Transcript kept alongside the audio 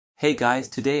Hey guys,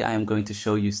 today I am going to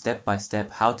show you step by step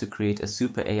how to create a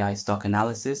super AI stock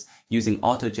analysis using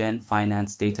AutoGen,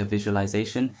 Finance Data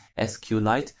Visualization,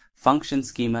 SQLite, function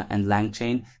schema and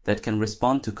LangChain that can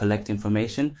respond to collect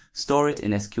information, store it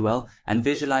in SQL, and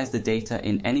visualize the data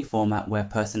in any format where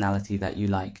personality that you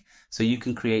like. So you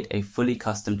can create a fully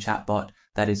custom chatbot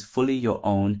that is fully your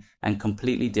own and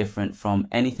completely different from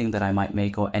anything that I might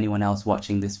make or anyone else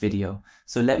watching this video.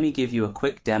 So let me give you a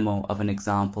quick demo of an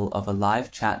example of a live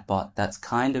chatbot that's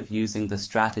kind of using the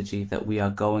strategy that we are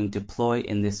going to deploy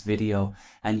in this video,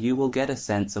 and you will get a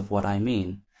sense of what I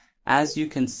mean. As you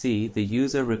can see, the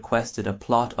user requested a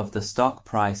plot of the stock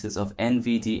prices of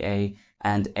NVDA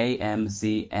and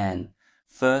AMZN.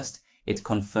 First, it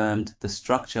confirmed the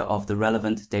structure of the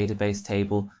relevant database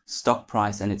table, stock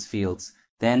price and its fields.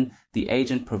 Then, the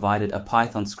agent provided a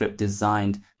Python script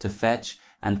designed to fetch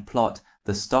and plot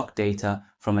the stock data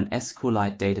from an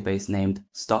SQLite database named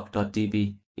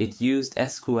stock.db. It used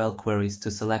SQL queries to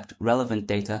select relevant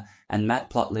data and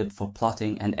matplotlib for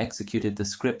plotting and executed the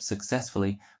script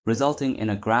successfully, resulting in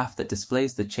a graph that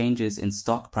displays the changes in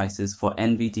stock prices for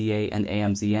NVDA and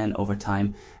AMZN over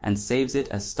time and saves it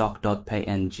as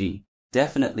stock.png.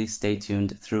 Definitely stay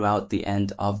tuned throughout the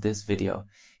end of this video.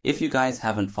 If you guys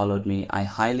haven't followed me, I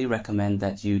highly recommend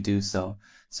that you do so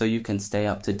you can stay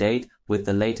up to date with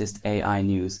the latest AI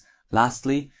news.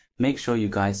 Lastly, make sure you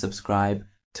guys subscribe,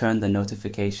 turn the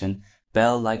notification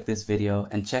bell, like this video,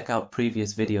 and check out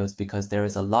previous videos because there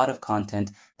is a lot of content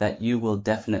that you will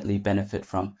definitely benefit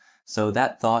from. So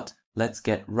that thought, let's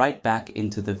get right back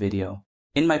into the video.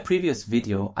 In my previous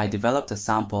video, I developed a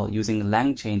sample using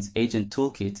LangChain's agent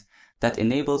toolkit that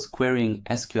enables querying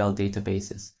SQL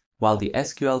databases. While the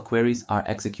SQL queries are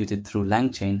executed through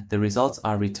LangChain, the results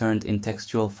are returned in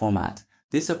textual format.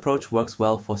 This approach works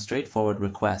well for straightforward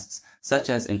requests, such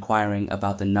as inquiring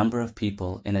about the number of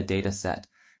people in a data set.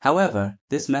 However,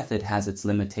 this method has its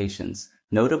limitations.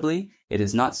 Notably, it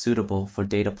is not suitable for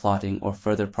data plotting or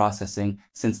further processing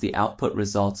since the output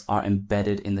results are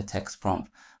embedded in the text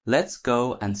prompt. Let's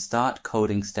go and start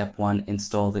coding. Step 1.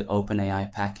 Install the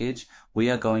OpenAI package.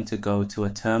 We are going to go to a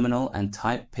terminal and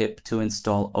type pip to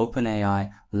install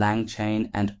OpenAI, LangChain,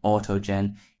 and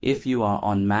AutoGen. If you are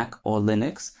on Mac or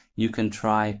Linux, you can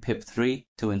try pip3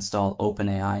 to install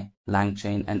OpenAI,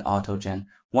 LangChain, and AutoGen.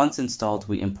 Once installed,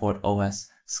 we import OS,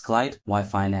 SQLite,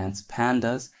 yfinance,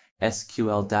 pandas,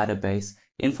 SQL database,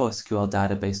 InfoSQL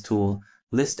database tool,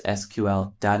 List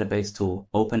SQL database tool,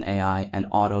 OpenAI, and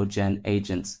AutoGen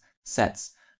agents,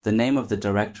 sets the name of the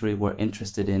directory we're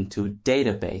interested in to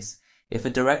database. If a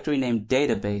directory named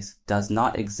database does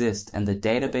not exist and the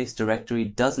database directory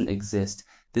doesn't exist,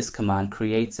 this command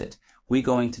creates it. We're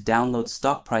going to download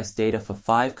stock price data for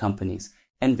 5 companies: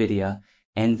 NVIDIA,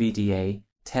 NVDA,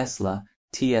 Tesla,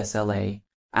 TSLA,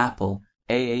 Apple,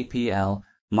 AAPL,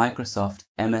 Microsoft,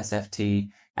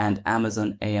 MSFT, and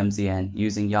Amazon AMZN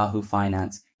using Yahoo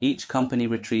Finance. Each company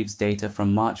retrieves data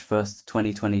from March 1st,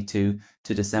 2022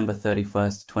 to December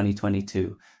 31st,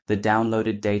 2022. The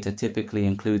downloaded data typically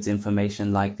includes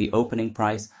information like the opening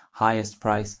price, highest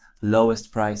price,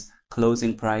 lowest price,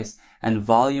 closing price, and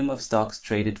volume of stocks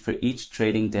traded for each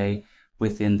trading day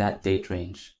within that date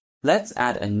range. Let's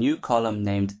add a new column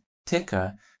named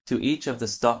ticker to each of the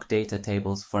stock data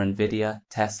tables for NVIDIA,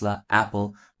 Tesla,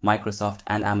 Apple, Microsoft,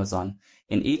 and Amazon.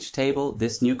 In each table,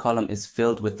 this new column is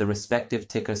filled with the respective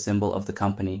ticker symbol of the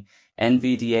company: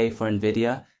 NVDA for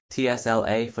NVIDIA,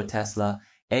 TSLA for Tesla,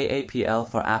 AAPL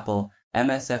for Apple,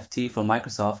 MSFT for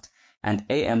Microsoft, and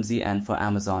AMZN for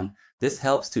Amazon. This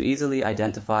helps to easily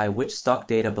identify which stock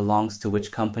data belongs to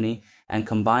which company and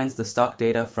combines the stock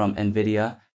data from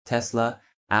NVIDIA, Tesla,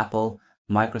 Apple,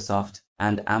 Microsoft,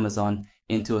 and Amazon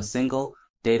into a single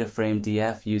data frame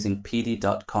df using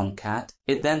pd.concat.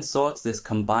 It then sorts this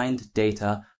combined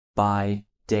data by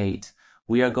date.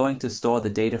 We are going to store the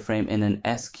data frame in an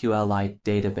SQLite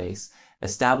database,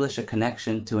 establish a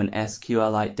connection to an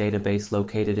SQLite database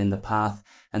located in the path,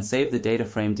 and save the data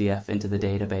frame df into the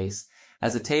database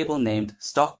as a table named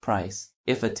stock price.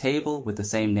 If a table with the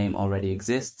same name already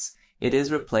exists, it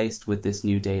is replaced with this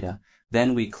new data.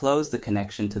 Then we close the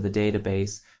connection to the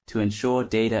database to ensure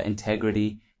data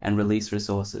integrity and release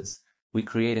resources. We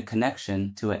create a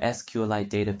connection to a SQLite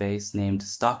database named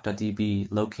stock.db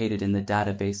located in the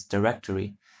database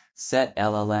directory. Set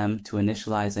LLM to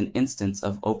initialize an instance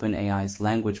of OpenAI's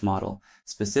language model,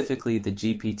 specifically the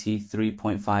GPT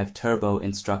 3.5 Turbo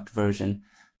Instruct version.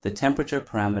 The temperature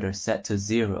parameter set to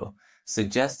 0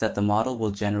 suggests that the model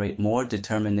will generate more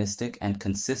deterministic and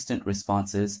consistent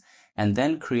responses, and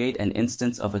then create an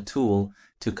instance of a tool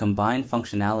to combine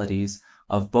functionalities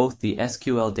of both the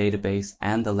SQL database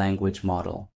and the language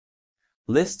model.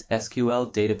 List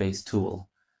SQL database tool.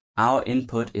 Our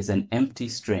input is an empty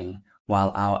string,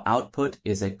 while our output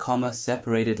is a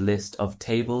comma-separated list of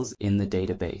tables in the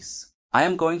database. I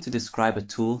am going to describe a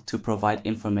tool to provide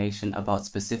information about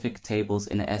specific tables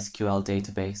in a SQL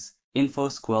database.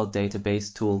 InfoSQL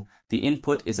database tool. The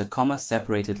input is a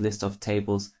comma-separated list of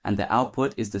tables, and the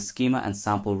output is the schema and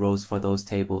sample rows for those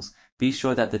tables. Be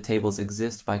sure that the tables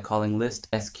exist by calling list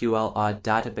SQLite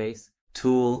database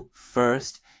tool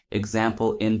first.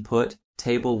 Example input,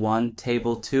 table 1,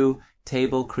 table 2.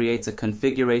 Table creates a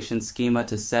configuration schema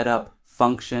to set up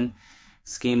function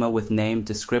schema with name,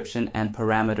 description, and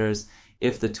parameters.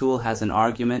 If the tool has an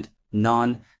argument,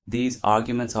 none, these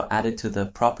arguments are added to the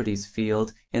properties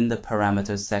field in the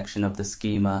parameters section of the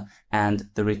schema, and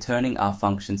the returning our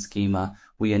function schema.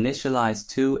 We initialize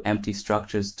two empty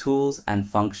structures, tools and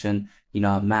function.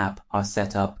 Map are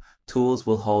set up. Tools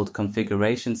will hold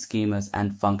configuration schemas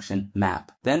and function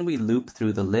map. Then we loop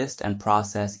through the list and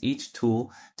process each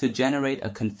tool to generate a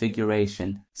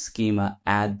configuration schema,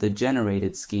 add the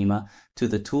generated schema to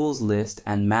the tools list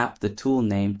and map the tool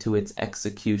name to its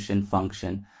execution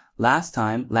function. Last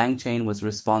time, LangChain was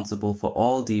responsible for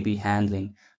all DB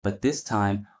handling, but this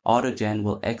time, AutoGen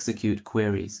will execute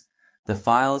queries. The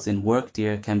files in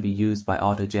workdir can be used by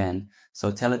AutoGen,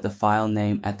 so tell it the file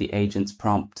name at the agent's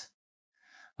prompt.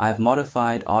 I've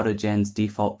modified AutoGen's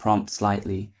default prompt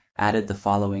slightly, added the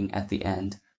following at the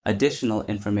end. Additional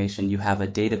information: you have a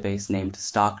database named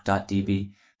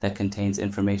stock.db that contains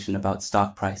information about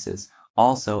stock prices.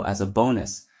 Also, as a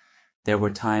bonus, there were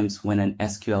times when an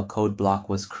SQL code block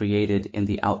was created in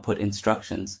the output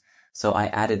instructions, so I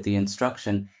added the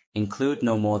instruction, include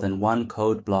no more than one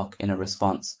code block in a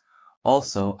response.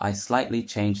 Also, I slightly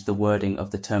changed the wording of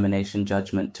the termination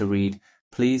judgment to read,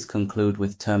 please conclude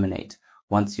with terminate,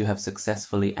 once you have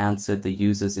successfully answered the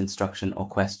user's instruction or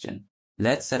question.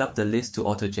 Let's set up the list to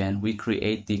AutoGen. We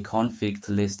create the config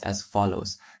list as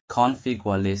follows.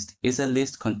 Config.list is a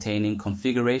list containing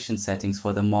configuration settings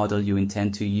for the model you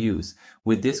intend to use.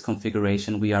 With this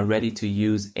configuration, we are ready to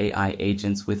use AI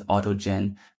agents with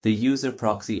AutoGen. The user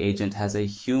proxy agent has a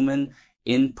human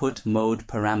input mode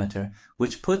parameter,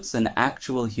 which puts an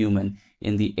actual human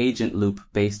in the agent loop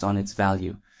based on its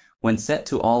value. When set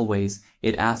to always,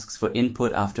 it asks for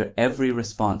input after every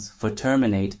response. For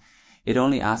terminate, it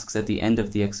only asks at the end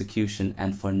of the execution,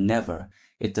 and for never,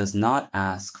 it does not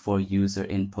ask for user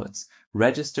inputs.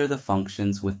 Register the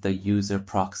functions with the user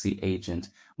proxy agent.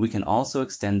 We can also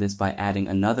extend this by adding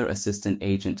another assistant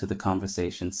agent to the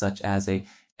conversation, such as a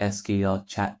SQL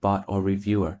chatbot or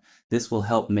reviewer. This will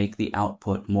help make the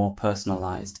output more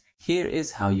personalized. Here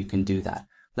is how you can do that.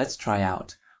 Let's try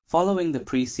out. Following the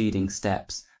preceding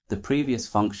steps, the previous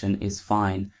function is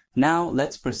fine. Now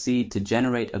let's proceed to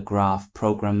generate a graph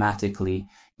programmatically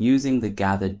using the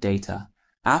gathered data.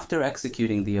 After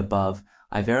executing the above,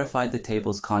 I verified the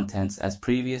table's contents as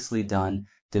previously done,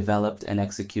 developed and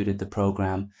executed the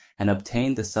program, and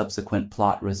obtained the subsequent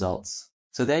plot results.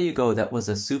 So there you go, that was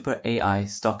a super AI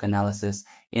stock analysis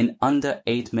in under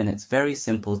 8 minutes. Very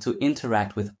simple to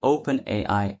interact with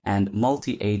OpenAI and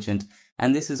multi-agent,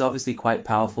 and this is obviously quite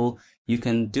powerful. You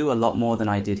can do a lot more than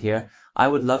I did here. I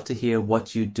would love to hear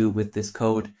what you do with this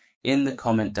code. In the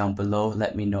comment down below,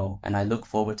 let me know, and I look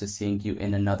forward to seeing you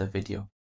in another video.